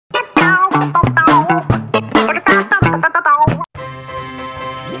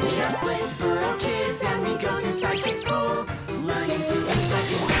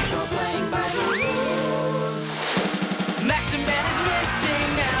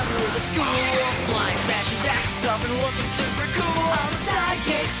looking super cool. I'm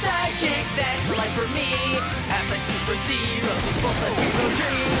sidekick, sidekick, that's the life for me. As I supersede those impulsive hero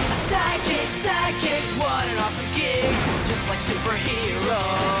dreams. Sidekick, sidekick, what an awesome gig. Just like superheroes.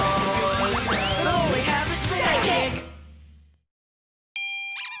 But all we have is sidekick.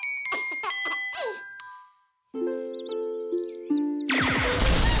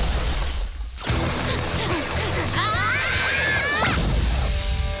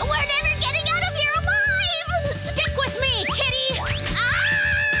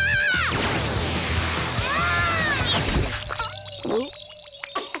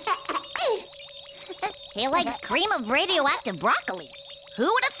 He likes cream of radioactive broccoli. Who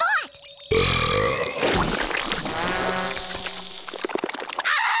would have thought?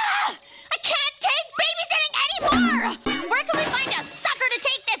 I can't take babysitting anymore! Where can we find a sucker to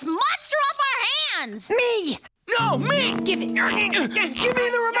take this monster off our hands? Me! No, me! Give it! Give me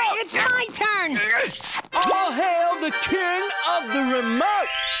the remote! It's my turn! All hail the king of the remote!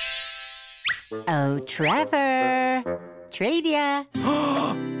 Oh, Trevor! Trade ya!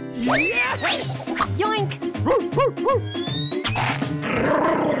 Yes! Yoink!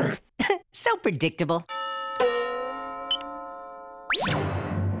 So predictable.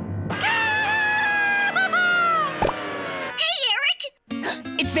 Hey, Eric!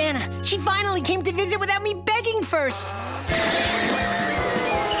 It's Vanna. She finally came to visit without me begging first.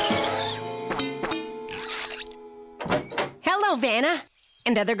 Hello, Vanna.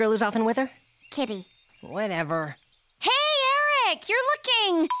 And other girl who's often with her? Kitty. Whatever. Hey, Eric! You're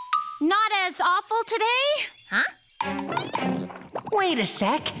looking not as awful today. Huh? Wait a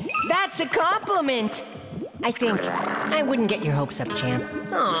sec. That's a compliment. I think I wouldn't get your hopes up, champ.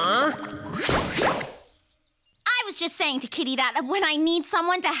 Aww. I was just saying to Kitty that when I need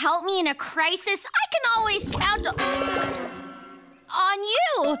someone to help me in a crisis, I can always count on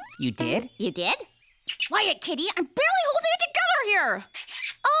you. You did? You did? Quiet, Kitty. I'm barely holding it together here.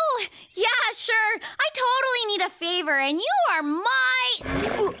 Oh, yeah, sure. I totally need a favor, and you are my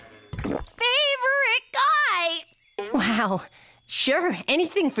favorite guy. Wow. Sure,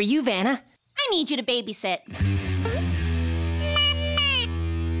 anything for you, Vanna. I need you to babysit.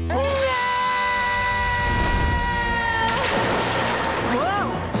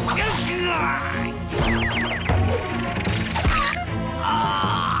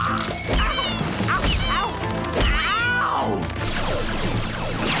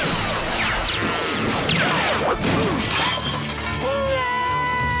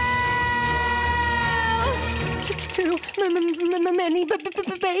 Many babies.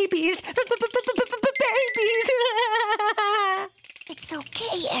 Babies. It's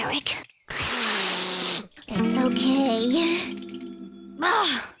okay, Eric. It's okay.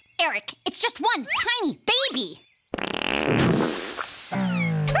 Ugh. Eric, it's just one tiny baby.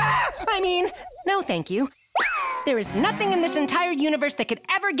 I mean, no thank you. There is nothing in this entire universe that could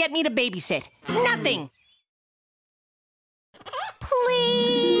ever get me to babysit. Nothing!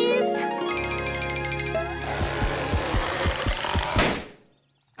 Please?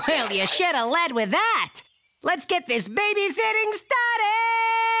 Well, you should have led with that. Let's get this babysitting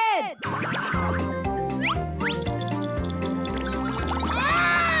started!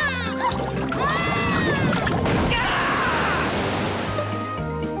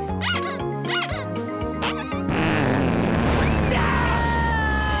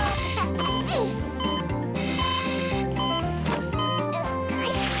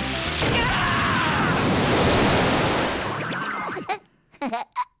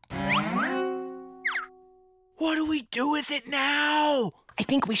 What do we do with it now? I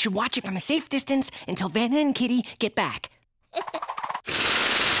think we should watch it from a safe distance until Vanna and Kitty get back.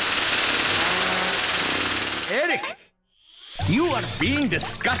 Eric! You are being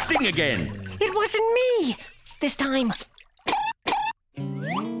disgusting again! It wasn't me! This time.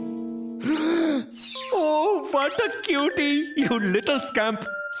 Oh, what a cutie! You little scamp!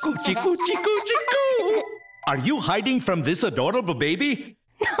 Coochie, coochie, coochie, coo! Are you hiding from this adorable baby?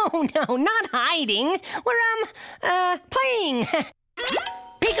 No, not hiding. We're, playing.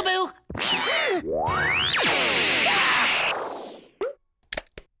 Peekaboo!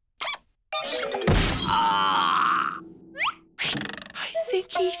 I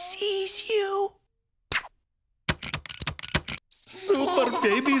think he sees you. Super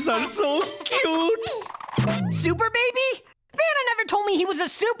babies are so cute! Super baby? Vanna never told me he was a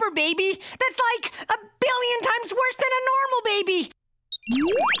super baby. That's like 1,000,000,000 times worse than a normal baby.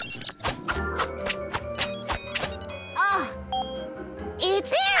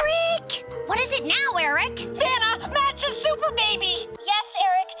 It's Eric! What is it now, Eric? Vanna, Matt's a super baby. Yes,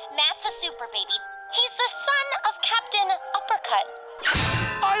 Eric, Matt's a super baby. He's the son of Captain Uppercut.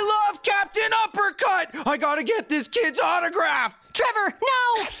 I love Captain Uppercut! I gotta get this kid's autograph! Trevor,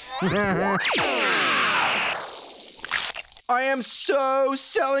 no! I am so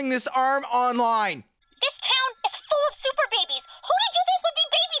selling this arm online. This town is full of super babies. Who did you think would be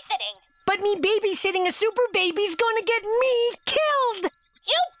babysitting? But me babysitting a super baby's gonna get me killed!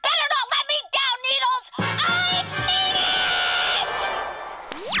 You better not let me down, Needles! I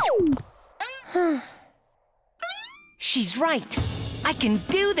need it! She's right. I can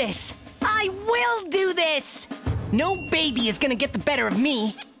do this. I will do this. No baby is gonna get the better of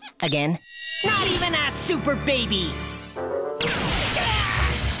me. Again. Not even a super baby.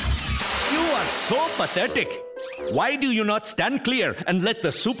 You are so pathetic. Why do you not stand clear and let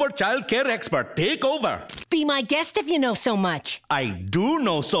the super child care expert take over? Be my guest if you know so much. I do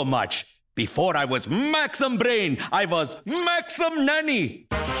know so much. Before I was Maxum Brain, I was Maxum Nanny.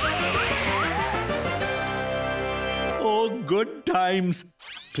 Oh, good times.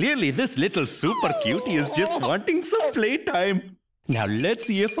 Clearly, this little super cutie is just wanting some playtime. Now, let's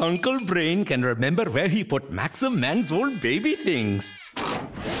see if Uncle Brain can remember where he put Maxum Man's old baby things.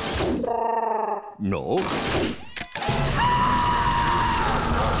 No.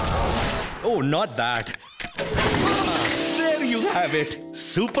 Oh, not that. There you have it.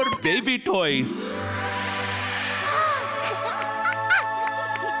 Super baby toys.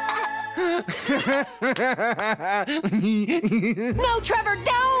 No, Trevor,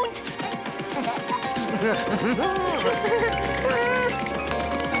 don't!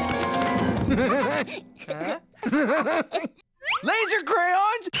 Laser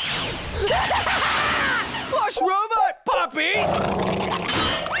crayons? Plush robot puppies?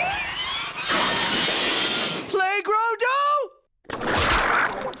 Play-Grow-Doh?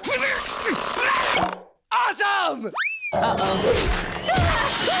 Awesome!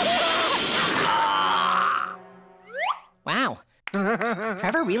 Wow.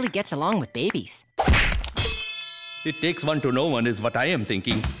 Trevor really gets along with babies. It takes one to know one is what I am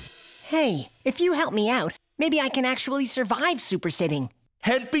thinking. Hey, if you help me out, maybe I can actually survive supersitting.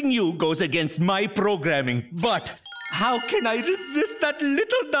 Helping you goes against my programming, but how can I resist that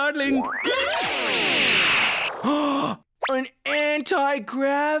little darling? An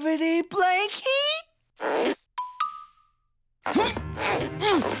anti-gravity blanket?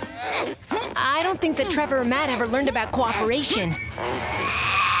 I don't think that Trevor or Matt ever learned about cooperation.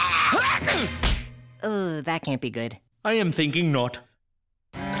 That can't be good. I am thinking not.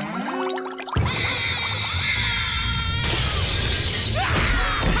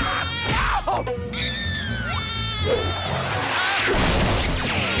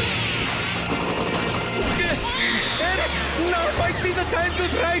 Now might be the time to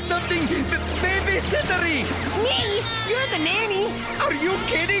try something babysittery. Me? You're the nanny. Are you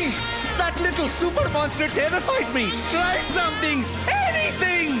kidding? That little super monster terrifies me. Try something.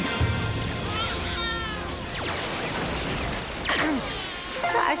 Anything.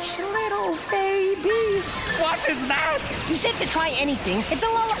 Hush, little baby. What is that? You said to try anything. It's a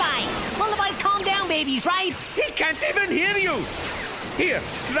lullaby. Lullabies calm down babies, right? He can't even hear you. Here,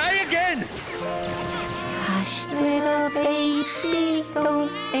 try again. Hush, little baby, don't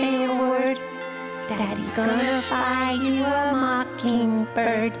say a word. Daddy's gonna buy you a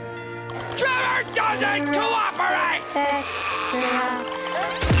mockingbird. Trevor doesn't cooperate!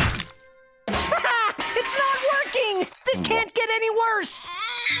 It's not working! This can't get any worse!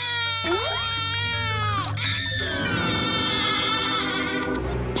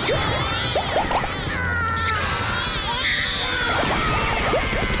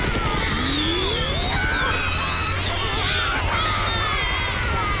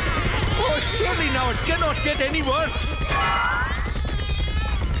 Oh, surely now it cannot get any worse.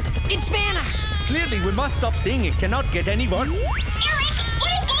 It's Vanna! Clearly, we must stop saying it cannot get any worse. Eric,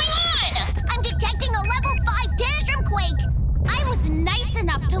 what is going on? I'm detecting a level 5 tantrum quake. I was nice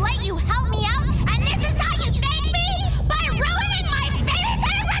enough to let you help me out, and this is how you thank me? By ruining my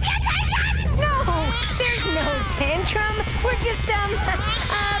babysitting reputation? No, there's no tantrum. We're just,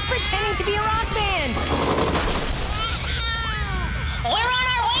 pretending to be a rock band. We're on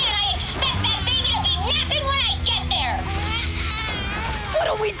our way, and I expect that baby to be napping when I get there. What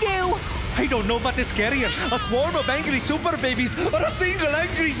do we do? I don't know what is scarier, a swarm of angry super babies or a single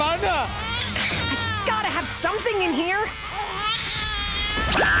angry Vanna. Gotta have something in here.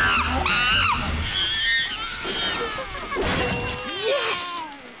 Yes!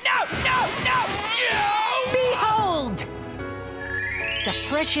 No! Behold! The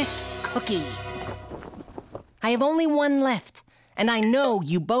precious cookie. I have only one left, and I know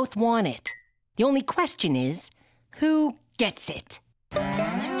you both want it. The only question is, who gets it? Me!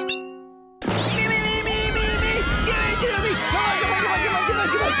 Give it to me!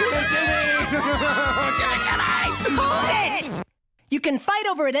 Come on! You can fight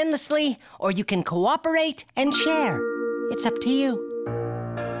over it endlessly, or you can cooperate and share. It's up to you.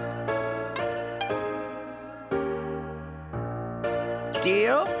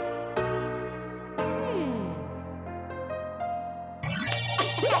 Deal?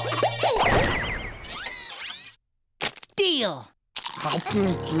 Deal.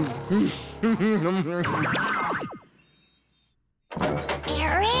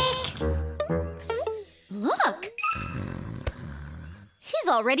 Eric? Look! He's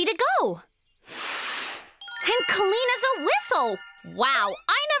all ready to go. And clean as a whistle. Wow,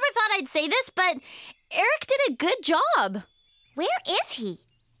 I never thought I'd say this, but Eric did a good job. Where is he?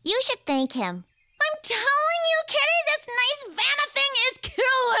 You should thank him. I'm telling you, Kitty, this nice Vanna thing is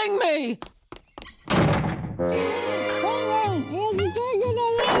killing me.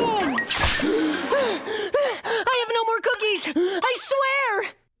 I have no more cookies! I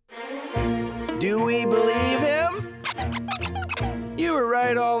swear! Do we believe him? You were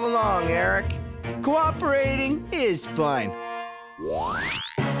right all along, Eric. Cooperating is fun.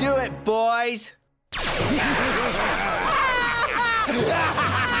 Do it, boys!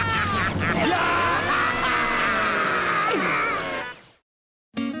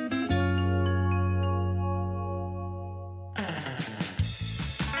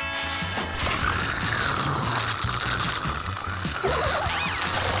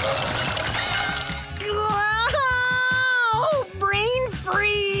 Oh, brain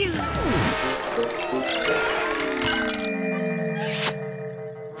freeze!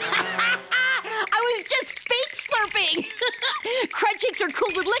 I was just fake slurping. Crud shakes are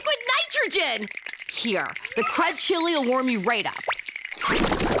cooled with liquid nitrogen. Here, the crud chili will warm you right up.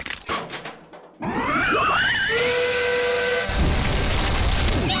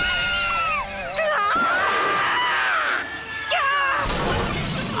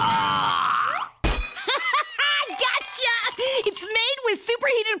 It's made with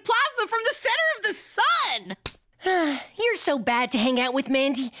superheated plasma from the center of the sun! You're so bad to hang out with,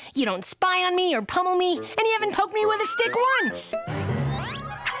 Mandy. You don't spy on me or pummel me, and you haven't poked me with a stick once.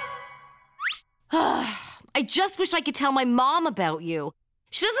 I just wish I could tell my mom about you.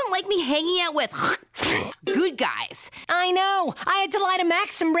 She doesn't like me hanging out with good guys. I know. I had to lie to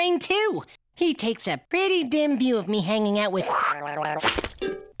Maxum Man, too. He takes a pretty dim view of me hanging out with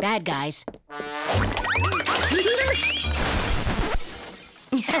bad guys.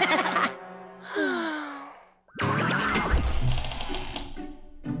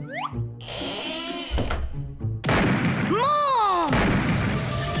 Mom!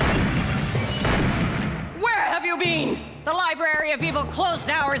 Where have you been? The Library of Evil closed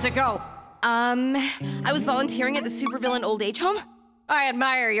hours ago. I was volunteering at the supervillain old age home. I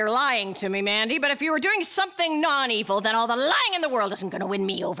admire your lying to me, Mandy, but if you were doing something non-evil, then all the lying in the world isn't gonna win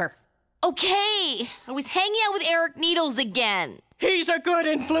me over. Okay, I was hanging out with Eric Needles again. He's a good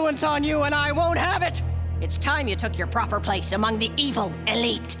influence on you, and I won't have it. It's time you took your proper place among the evil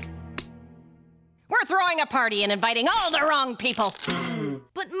elite. We're throwing a party and inviting all the wrong people.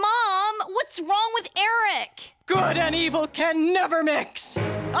 But Mom, what's wrong with Eric? Good and evil can never mix.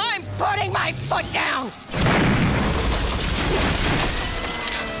 I'm putting my foot down.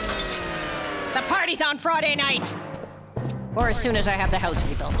 The party's on Friday night. Or as soon as I have the house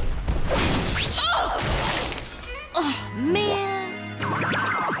rebuilt. Oh, man.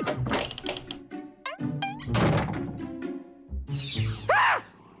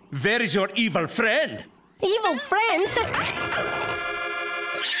 Where is your evil friend? Evil friend?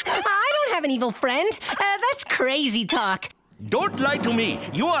 I don't have an evil friend. That's crazy talk. Don't lie to me.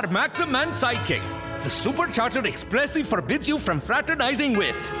 You are Maxum Man's sidekick. The supercharger expressly forbids you from fraternizing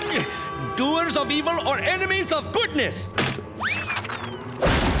with doers of evil or enemies of goodness.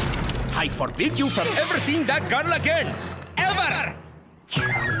 I forbid you from ever seeing that girl again. Ever!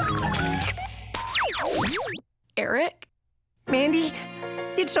 Eric? Mandy,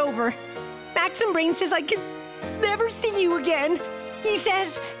 it's over. Maxum Man says I can never see you again. He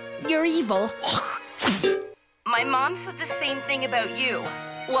says you're evil. My mom said the same thing about you.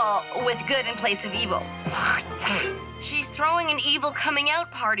 Well, with good in place of evil. She's throwing an evil coming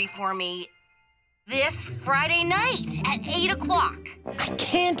out party for me this Friday night at 8 o'clock. I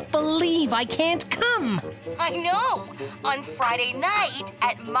can't believe I can't come. I know, on Friday night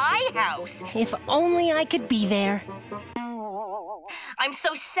at my house. If only I could be there. I'm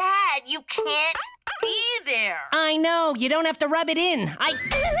so sad you can't be there. I know, you don't have to rub it in.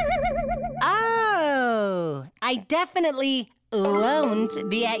 Oh, I definitely won't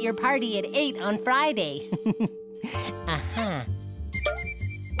be at your party at 8 on Friday. Uh-huh.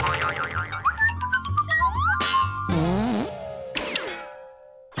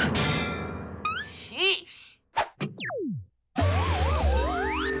 Sheesh.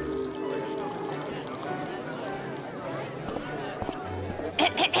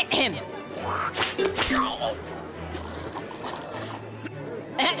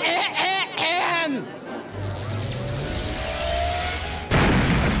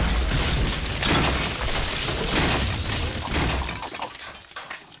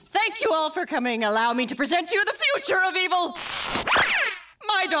 for coming. Allow me to present to you the future of evil.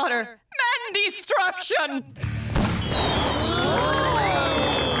 My daughter, Mandy-struction.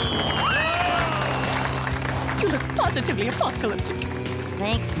 You look positively apocalyptic.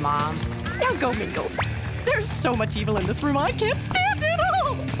 Thanks, Mom. Now go mingle. There's so much evil in this room, I can't stand it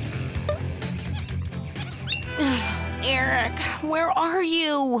all. Eric, where are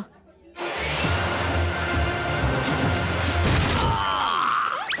you?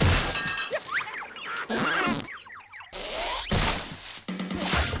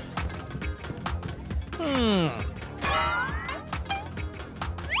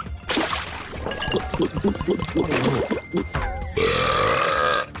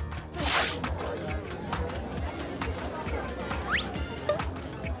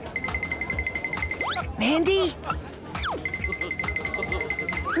 Mandy?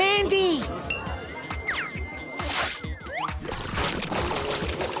 Mandy!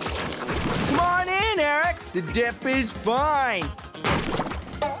 Come on in, Eric. The dip is fine.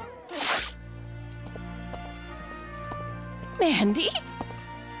 Mandy?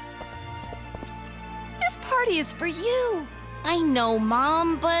 This party is for you. I know,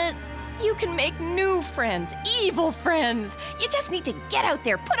 Mom, but You can make new friends, evil friends. You just need to get out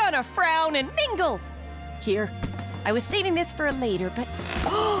there, put on a frown, and mingle. Here, I was saving this for later, but...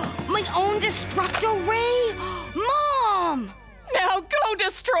 my own destructo ray? Mom! Now go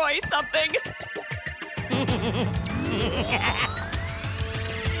destroy something.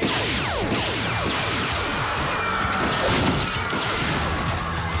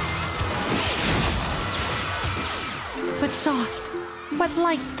 But soft, but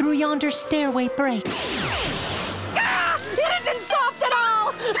light through yonder stairway breaks. Ah! It isn't soft at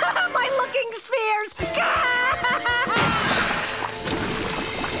all! My looking spheres!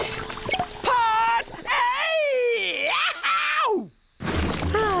 Pot! Hey! Ow!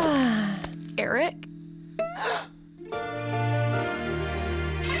 Eric?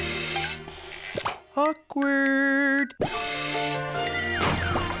 Awkward.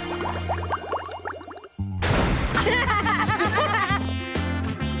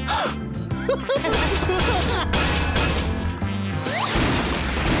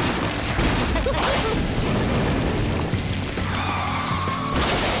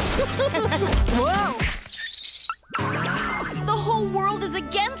 Whoa! The whole world is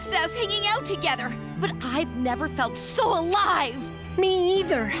against us hanging out together. But I've never felt so alive. Me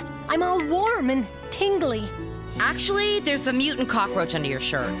either. I'm all warm and tingly. Actually, there's a mutant cockroach under your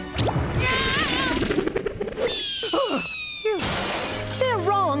shirt. They're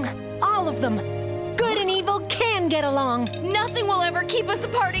wrong. All of them. Good and evil can get along. Nothing will ever keep us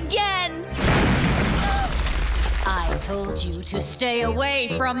apart again. I told you to stay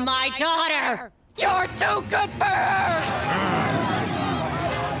away from my daughter. You're too good for her.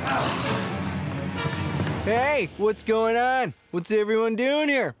 Hey, what's going on? What's everyone doing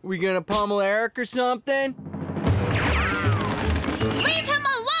here? We gonna pummel Eric or something? Leave him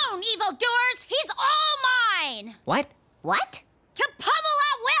alone, evildoers! He's all mine! What? What? To pummel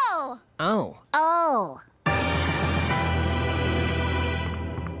at will! Oh. Oh.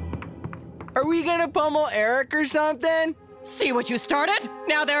 Are we gonna pummel Eric or something? See what you started?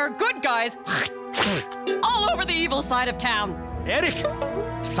 Now there are good guys all over the evil side of town. Eric,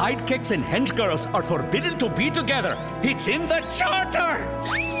 sidekicks and hench girls are forbidden to be together. It's in the charter!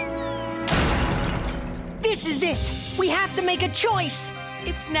 This is it. We have to make a choice.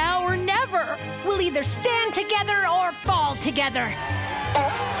 It's now or never. We'll either stand together or fall together.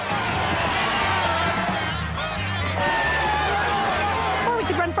 Or we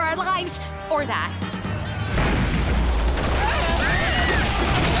could run for our lives. Or that.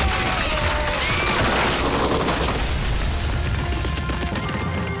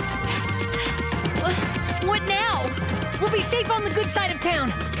 What now? We'll be safe on the good side of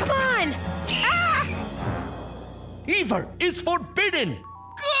town. Come on. Ah! Evil is forbidden!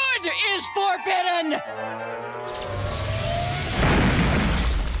 Good is forbidden.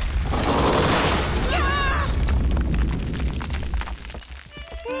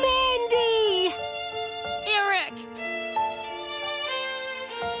 Mandy! Eric!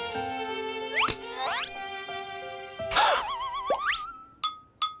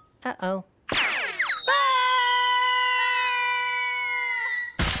 Uh-oh.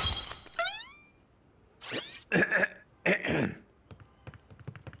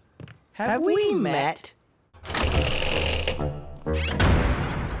 Have we met?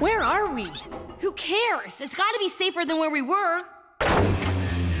 Where are we? Who cares? It's gotta be safer than where we were.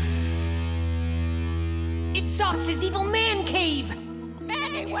 It's Sox's evil man cave.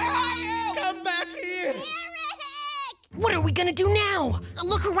 Mandy, where are you? Come back here! Eric! What are we gonna do now?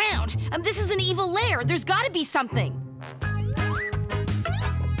 Look around. This is an evil lair. There's gotta be something.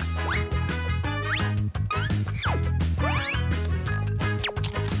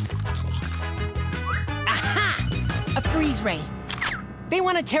 Aha! A freeze ray. They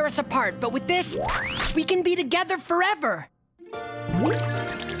want to tear us apart, but with this, we can be together forever.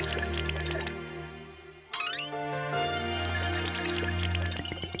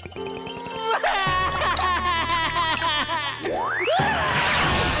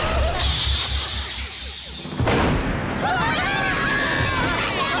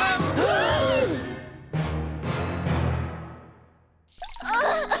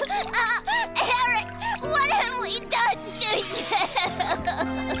 Eric, what have we done to you?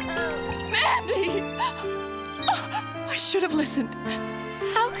 Mandy! I should have listened.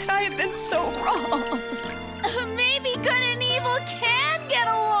 How could I have been so wrong? Maybe good and evil can get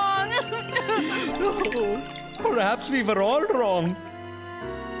along. Oh, perhaps we were all wrong.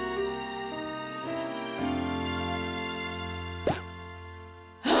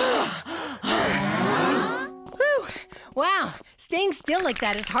 Whew. Wow, staying still like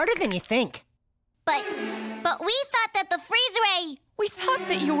that is harder than you think. But we thought that the freeze ray... We thought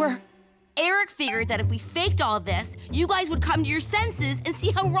that you were... Eric figured that if we faked all this, you guys would come to your senses and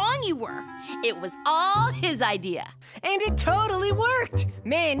see how wrong you were. It was all his idea. And it totally worked.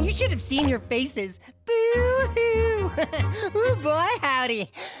 Man, you should have seen your faces. Boo-hoo. Ooh, boy,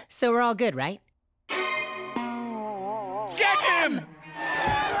 howdy. So we're all good, right? Get him!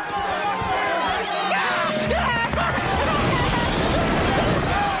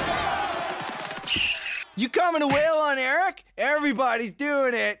 You coming to wail on Eric? Everybody's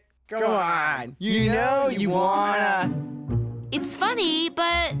doing it. Come on. You know you wanna. It's funny,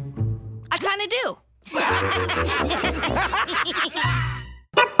 but I kinda do.